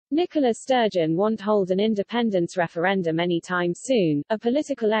Nicola Sturgeon won't hold an independence referendum anytime soon, a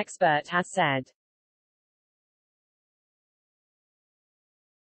political expert has said.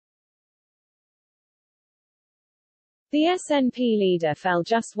 The SNP leader fell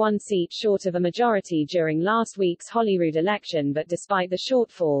just one seat short of a majority during last week's Holyrood election, but despite the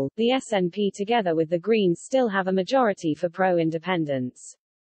shortfall, the SNP together with the Greens still have a majority for pro-independence.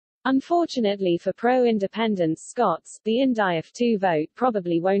 Unfortunately for pro-independence Scots, the IndyF 2 vote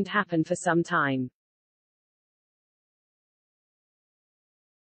probably won't happen for some time.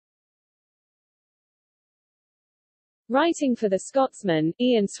 Writing for The Scotsman,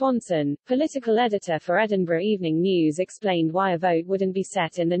 Ian Swanson, political editor for Edinburgh Evening News, explained why a vote wouldn't be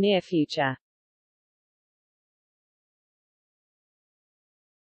set in the near future.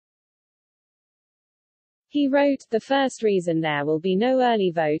 He wrote, "The first reason there will be no early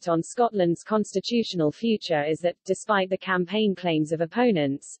vote on Scotland's constitutional future is that, despite the campaign claims of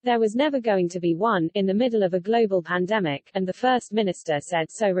opponents, there was never going to be one, in the middle of a global pandemic, and the First Minister said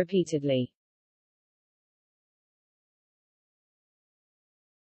so repeatedly.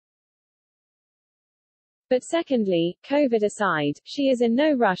 But secondly, COVID aside, she is in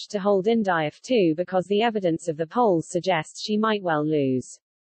no rush to hold IndyF 2 because the evidence of the polls suggests she might well lose."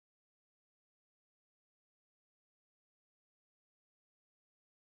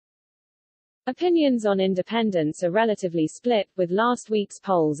 Opinions on independence are relatively split, with last week's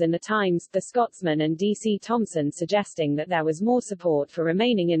polls in The Times, The Scotsman and DC Thomson suggesting that there was more support for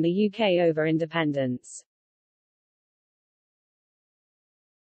remaining in the UK over independence.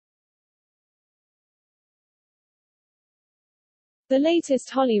 The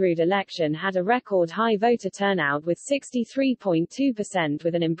latest Holyrood election had a record-high voter turnout with 63.2%,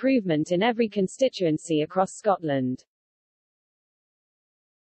 with an improvement in every constituency across Scotland.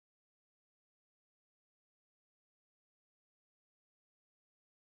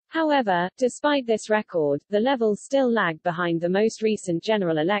 However, despite this record, the levels still lag behind the most recent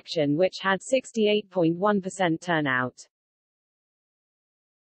general election, which had 68.1% turnout.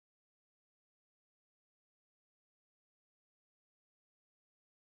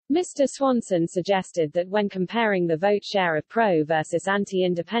 Mr. Swanson suggested that when comparing the vote share of pro- versus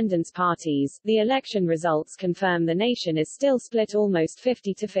anti-independence parties, the election results confirm the nation is still split almost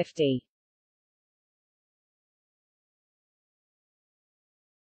 50-50.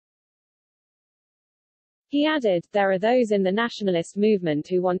 He added, "There are those in the nationalist movement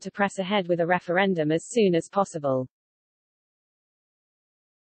who want to press ahead with a referendum as soon as possible."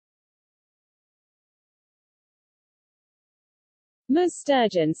 Ms.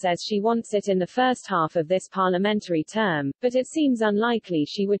 Sturgeon says she wants it in the first half of this parliamentary term, but it seems unlikely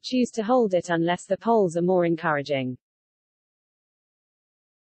she would choose to hold it unless the polls are more encouraging.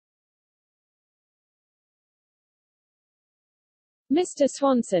 Mr.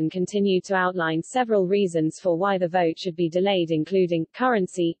 Swanson continued to outline several reasons for why the vote should be delayed, including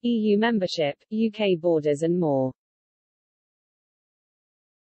currency, EU membership, UK borders and more.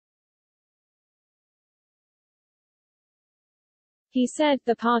 He said,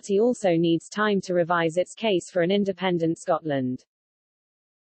 the party also needs time to revise its case for an independent Scotland.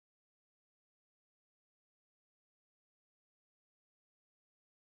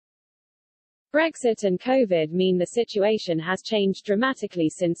 Brexit and COVID mean the situation has changed dramatically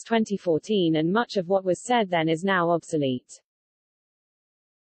since 2014, and much of what was said then is now obsolete.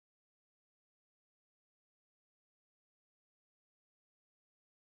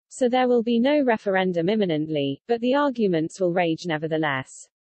 So there will be no referendum imminently, but the arguments will rage nevertheless.